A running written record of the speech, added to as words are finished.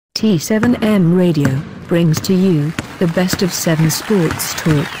T7M Radio brings to you the best of 7 Sports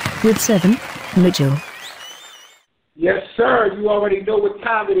Talk with 7 Mitchell. Yes, sir. You already know what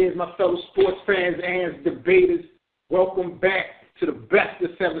time it is, my fellow sports fans and debaters. Welcome back to the best of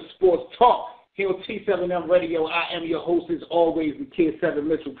 7 Sports Talk here on T7M Radio. I am your host, as always, the Kid 7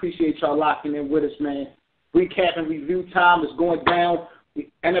 Mitchell. Appreciate y'all locking in with us, man. Recap and review time is going down. The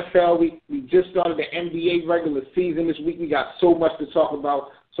NFL, we just started the NBA regular season this week. We got so much to talk about,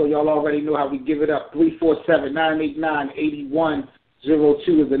 so y'all already know how we give it up.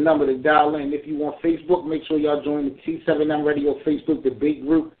 347-989-8102 is the number to dial in. If you on Facebook, make sure y'all join the T7M Radio Facebook debate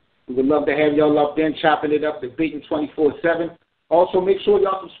group. We would love to have y'all up there chopping it up, debating 24/7. Also, make sure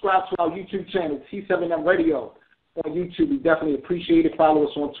y'all subscribe to our YouTube channel, T7M Radio on YouTube. We definitely appreciate it. Follow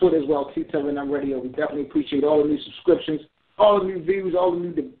us on Twitter as well, T7M Radio. We definitely appreciate all the new subscriptions, all the new views, all the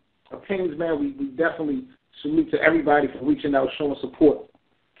new opinions, man. We definitely salute to everybody for reaching out, showing support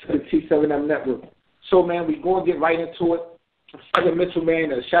to the T7M network. So, man, we're going to get right into it. Second Mitchell,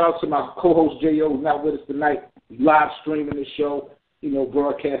 man, shout out to my co-host, J.O., who's not with us tonight. Live streaming the show,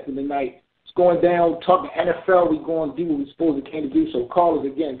 broadcasting tonight. It's going down, talking NFL. We're going to do what we're supposed to do. So call us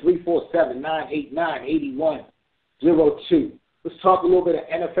again, 347-989-8102. Let's talk a little bit of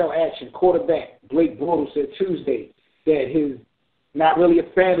NFL action. Quarterback Blake Bortles said Tuesday that he's not really a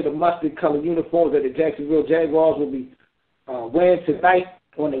fan of the mustard-colored uniforms that the Jacksonville Jaguars will be wearing tonight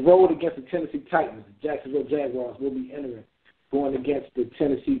on the road against the Tennessee Titans. The Jacksonville Jaguars will be entering, going against the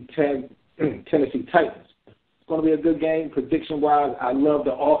Tennessee Titans. It's going to be a good game. Prediction-wise, I love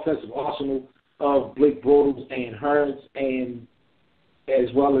the offensive arsenal of Blake Bortles and Hurts, and as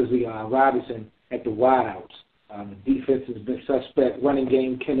well as the Robinson at the wideouts. The defense has been suspect. Running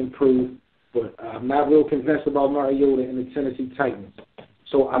game can improve, but I'm not real convinced about Mariota and the Tennessee Titans.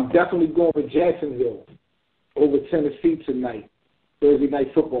 So I'm definitely going with Jacksonville over Tennessee tonight. Thursday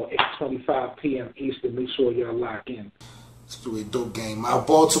Night Football, 8:25 p.m. Eastern. Make sure y'all lock in. It's going to be a dope game. My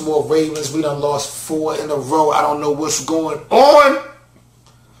Baltimore Ravens, we done lost 4 in a row. I don't know what's going on.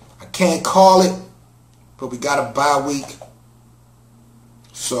 I can't call it, but we got a bye week.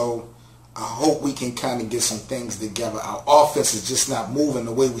 So I hope we can kind of get some things together. Our offense is just not moving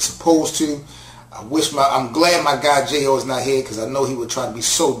the way we're supposed to. I'm glad my guy J.O. is not here, because I know he would try to be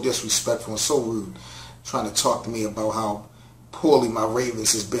so disrespectful and so rude, trying to talk to me about how poorly my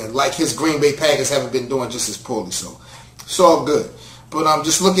Ravens has been. Like his Green Bay Packers haven't been doing just as poorly. So it's all good. But I'm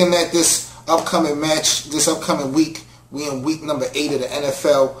just looking at this upcoming match, this upcoming week. We in week number 8 of the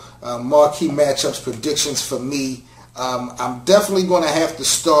NFL. Marquee matchups, predictions for me. I'm definitely going to have to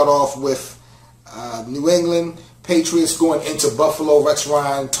start off with New England Patriots going into Buffalo. Rex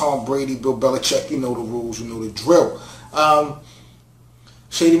Ryan, Tom Brady, Bill Belichick. You know the rules. You know the drill.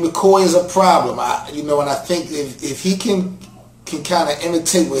 Shady McCoy is a problem. And I think if he can kind of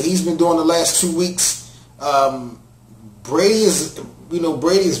imitate what he's been doing the last 2 weeks, Brady is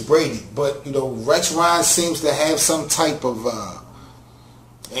Brady, but Rex Ryan seems to have some type of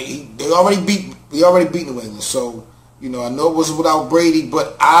they already beat New England, so I know it was without Brady,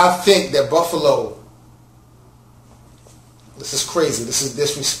 but I think that Buffalo, this is crazy, this is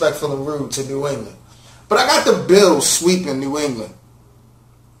disrespectful and rude to New England, but I got the Bills sweeping New England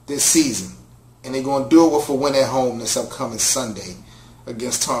this season, and they're going to do it with a win at home this upcoming Sunday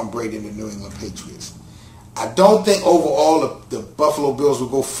against Tom Brady and the New England Patriots. I don't think overall the Buffalo Bills will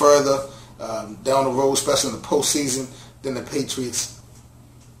go further down the road, especially in the postseason, than the Patriots.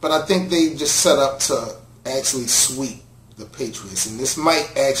 But I think they just set up to actually sweep the Patriots. And this might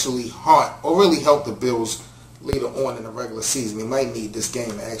actually haunt or really help the Bills later on in the regular season. We might need this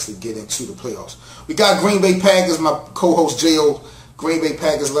game to actually get into the playoffs. We got Green Bay Packers, my co-host J.O. Green Bay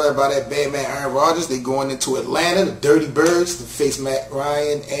Packers led by that bad man Aaron Rodgers. They going into Atlanta, the Dirty Birds, to face Matt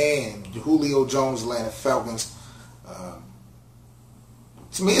Ryan and Julio Jones, Atlanta Falcons.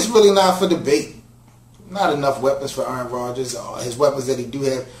 To me, it's really not for debate. Not enough weapons for Aaron Rodgers. His weapons that he do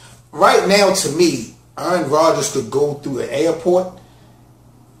have. Right now, to me, Aaron Rodgers could go through the airport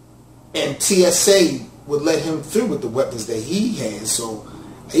and TSA would let him through with the weapons that he has. So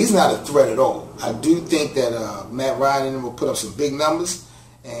he's not a threat at all. I do think that Matt Ryan and them will put up some big numbers,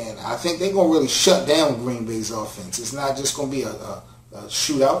 and I think they're going to really shut down Green Bay's offense. It's not just going to be a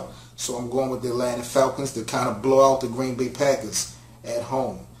shootout, so I'm going with the Atlanta Falcons to kind of blow out the Green Bay Packers at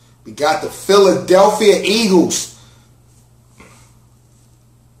home. We got the Philadelphia Eagles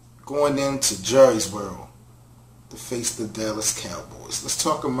going into Jerry's World to face the Dallas Cowboys. Let's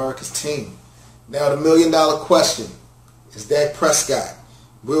talk America's team. Now the $1 million question is Dak Prescott.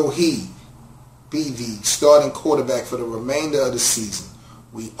 Will he be the starting quarterback for the remainder of the season?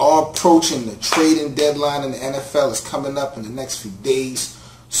 We are approaching the trading deadline in the NFL. It's coming up in the next few days.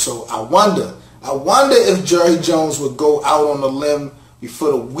 So I wonder if Jerry Jones would go out on a limb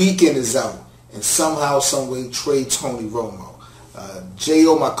before the weekend is out and somehow, some way trade Tony Romo.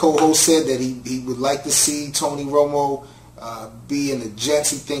 J.O., my co-host, said that he would like to see Tony Romo be in the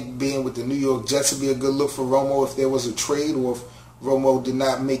Jets. He think being with the New York Jets would be a good look for Romo if there was a trade, or if Romo did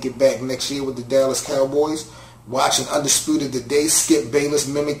not make it back next year with the Dallas Cowboys. Watching Undisputed Today, Skip Bayless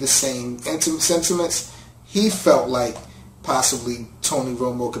mimic the same sentiments. He felt like possibly Tony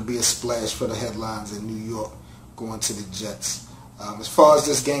Romo could be a splash for the headlines in New York going to the Jets. As far as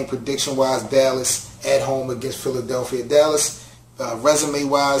this game prediction-wise, Dallas at home against Philadelphia. Dallas,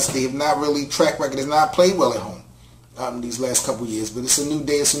 resume-wise, they have not really, track record has not played well at home these last couple years. But it's a new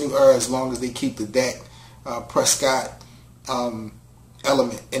day, it's a new era as long as they keep the Dak Prescott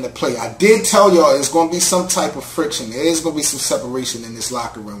element in the play. I did tell y'all there's going to be some type of friction. There is going to be some separation in this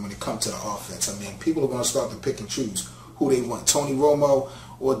locker room when it comes to the offense. I mean, people are going to start to pick and choose who they want, Tony Romo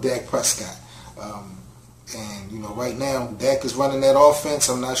or Dak Prescott. And, you know, right now, Dak is running that offense.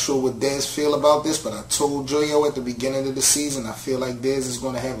 I'm not sure what Dez feel about this, but I told Joyo at the beginning of the season, I feel like Dez is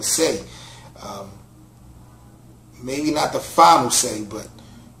going to have a say. Maybe not the final say, but,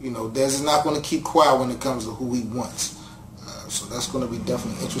 you know, Dez is not going to keep quiet when it comes to who he wants. So that's going to be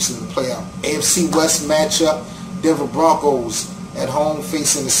definitely interesting to play out. AFC West matchup, Denver Broncos at home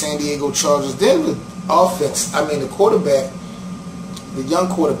facing the San Diego Chargers. Denver offense, I mean, the quarterback, the young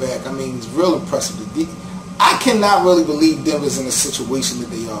quarterback, I mean, he's real impressive. I cannot really believe Denver's in the situation that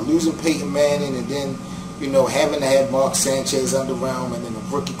they are. Losing Peyton Manning and then, you know, having to have Mark Sanchez underground and then a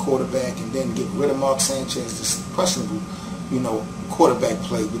rookie quarterback and then get rid of Mark Sanchez, just questionable, you know, quarterback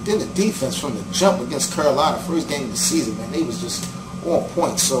play. But then the defense from the jump against Carolina, first game of the season, man, they was just on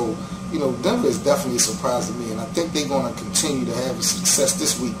point. So, you know, Denver is definitely a surprise to me, and I think they're going to continue to have a success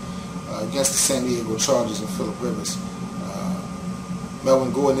this week against the San Diego Chargers and Phillip Rivers.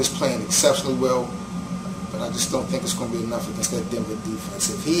 Melvin Gordon is playing exceptionally well, but I just don't think it's going to be enough against that Denver defense.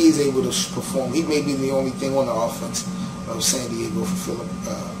 If he is able to perform, he may be the only thing on the offense of San Diego for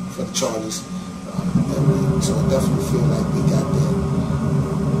the Chargers. So I definitely feel like we got that.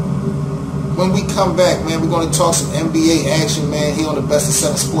 When we come back, man, we're going to talk some NBA action, man, here on the Best of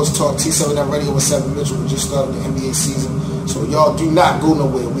 7 Sports Talk. T7M Radio with 7 Mitchell. We just started the NBA season. So y'all do not go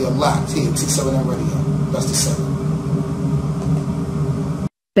nowhere. We are locked here, T7M Radio, Best of 7.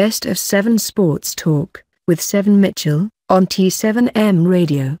 Best of 7 Sports Talk with 7 Mitchell on T7M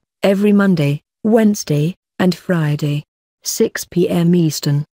Radio every Monday, Wednesday, and Friday, 6 p.m.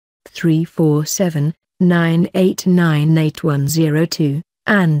 Eastern. 347-989-8102,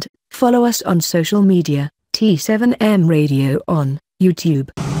 and follow us on social media, T7M Radio on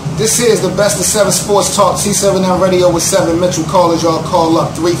YouTube. This is the Best of 7 Sports Talk, T7M Radio with 7 Mitchell. Callers, y'all call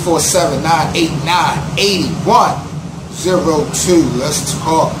up 347-989-8102. Let's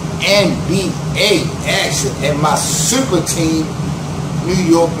talk NBA action and my super team, New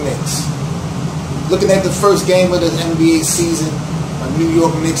York Knicks. Looking at the first game of the NBA season, New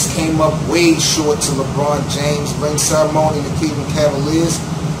York Knicks came up way short to LeBron James' ring ceremony in the Cleveland Cavaliers.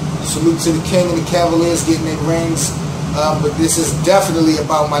 Salute to the King and the Cavaliers getting their rings. But this is definitely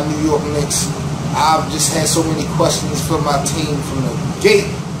about my New York Knicks. I've just had so many questions for my team from the gate.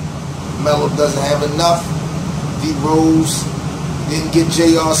 Melo doesn't have enough. D. Rose didn't get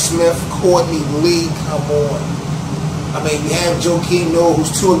J.R. Smith. Courtney Lee, come on. I mean, we have Joakim Noah,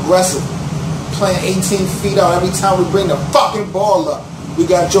 who's too aggressive, playing 18 feet out every time we bring the fucking ball up. We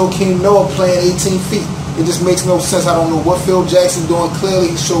got Joakim Noah playing 18 feet. It just makes no sense. I don't know what Phil Jackson doing. Clearly,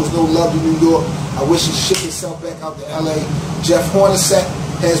 he shows no love to New York. I wish he shipped himself back out to L.A. Jeff Hornacek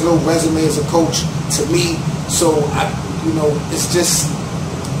has no resume as a coach to me. So, it's just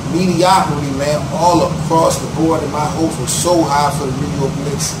mediocrity, man, all across the board. And my hopes were so high for the New York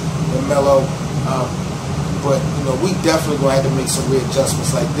Knicks and Melo. But, we definitely going to have to make some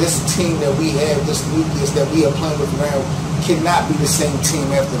readjustments. Like, this team that we have, this nucleus that we are playing with now, cannot be the same team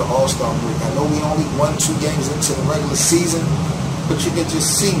after the All-Star break. I know we only won 2 games into the regular season, but you can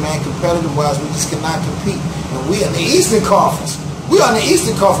just see, man, competitive-wise, we just cannot compete. And we are in the Eastern Conference. We are in the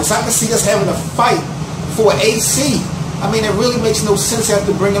Eastern Conference. I can see us having a fight for an AC. I mean, it really makes no sense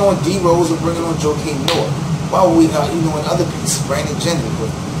after bringing on D. Rose or bringing on Joakim Noah. Why would we not, in other pieces, Brandon Jennings, but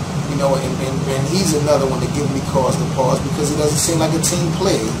and he's another one that gives me cause to pause because he doesn't seem like a team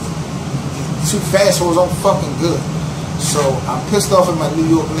player. He's too fast for his own fucking good. So I'm pissed off at my New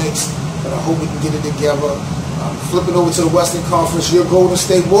York Knicks, but I hope we can get it together. Flipping over to the Western Conference, your Golden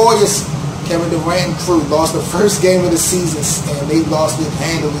State Warriors, Kevin Durant and crew lost the first game of the season, and they lost it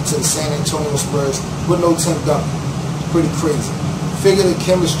handily to the San Antonio Spurs with no Tim Duncan. Pretty crazy. Figure the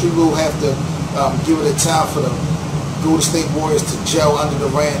chemistry will have to give it a time for the Golden State Warriors to gel under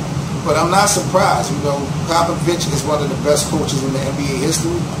Durant. But I'm not surprised. Popovich is one of the best coaches in the NBA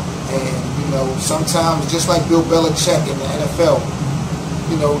history. And, sometimes, just like Bill Belichick in the NFL,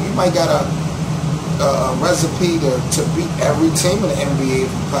 you might got a recipe to beat every team in the NBA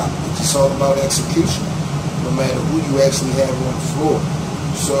if you Popovich. It's all about execution, no matter who you actually have on the floor.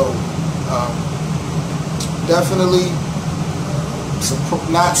 So, definitely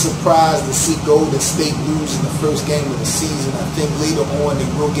not surprised to see Golden State lose in the first game of the season. I think later on they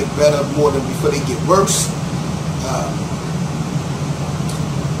will get better more than before they get worse.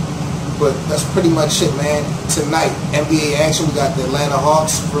 But that's pretty much it, man. Tonight, NBA action, we got the Atlanta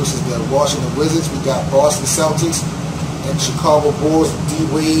Hawks versus the Washington Wizards. We got Boston Celtics and Chicago Bulls,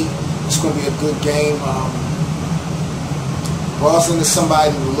 D-Wade. It's going to be a good game. Boston is somebody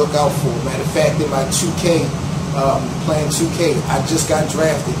to look out for. Matter of fact, in my 2K, playing 2K, I just got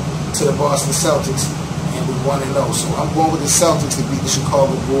drafted to the Boston Celtics, and we 1-0. So I'm going with the Celtics to beat the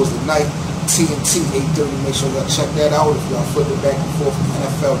Chicago Bulls tonight. TNT 8:30. Make sure y'all check that out if y'all flip it back and forth from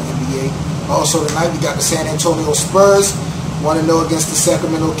NFL and NBA. Also tonight we got the San Antonio Spurs 1-0 against the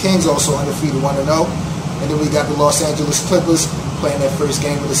Sacramento Kings, also undefeated 1-0. And then we got the Los Angeles Clippers playing their first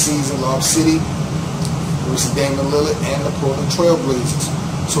game of the season, Lob City versus Damian Lillard and the Portland Trail Blazers.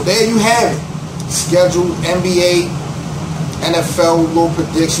 So there you have it. Scheduled NBA, NFL, little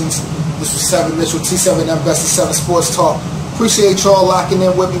predictions. This was 7 Mitchell, T7M, Best of 7 Sports Talk. Appreciate y'all locking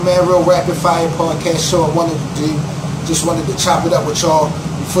in with me, man. Real rapid fire podcast show I wanted to do. Just wanted to chop it up with y'all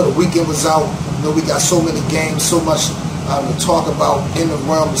before the weekend was out. We got so many games, so much to talk about in the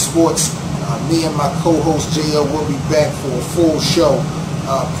realm of sports. Me and my co-host JL will be back for a full show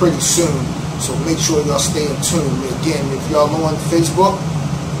pretty soon. So make sure y'all stay in tune. Again, if y'all on Facebook,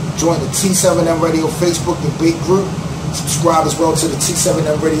 join the T7M Radio Facebook debate group. Subscribe as well to the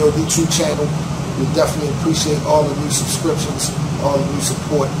T7M Radio YouTube channel. We definitely appreciate all the new subscriptions, all the new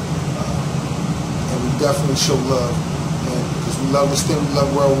support, and we definitely show love, man, because we love this thing, we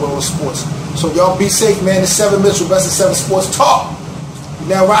love world of sports. So y'all be safe, man. It's 7 Mitchell, Best of 7 Sports Talk. We're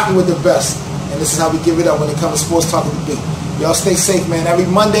now rocking with the best, and this is how we give it up when it comes to sports talk and debate. Y'all stay safe, man. Every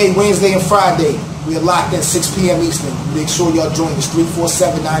Monday, Wednesday, and Friday, we are locked in 6 p.m. Eastern. Make sure y'all join us,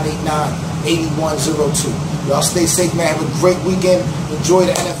 347-989-8102. Y'all stay safe, man. Have a great weekend. Enjoy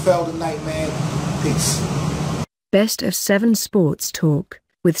the NFL tonight, man. Peace. Best of 7 Sports Talk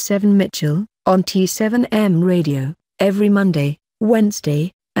with 7 Mitchell on T7M Radio every Monday,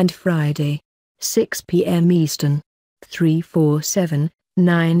 Wednesday, and Friday, 6 p.m. Eastern.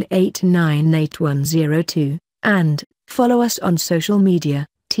 347-989-8102, and follow us on social media,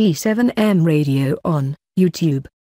 T7M Radio on YouTube.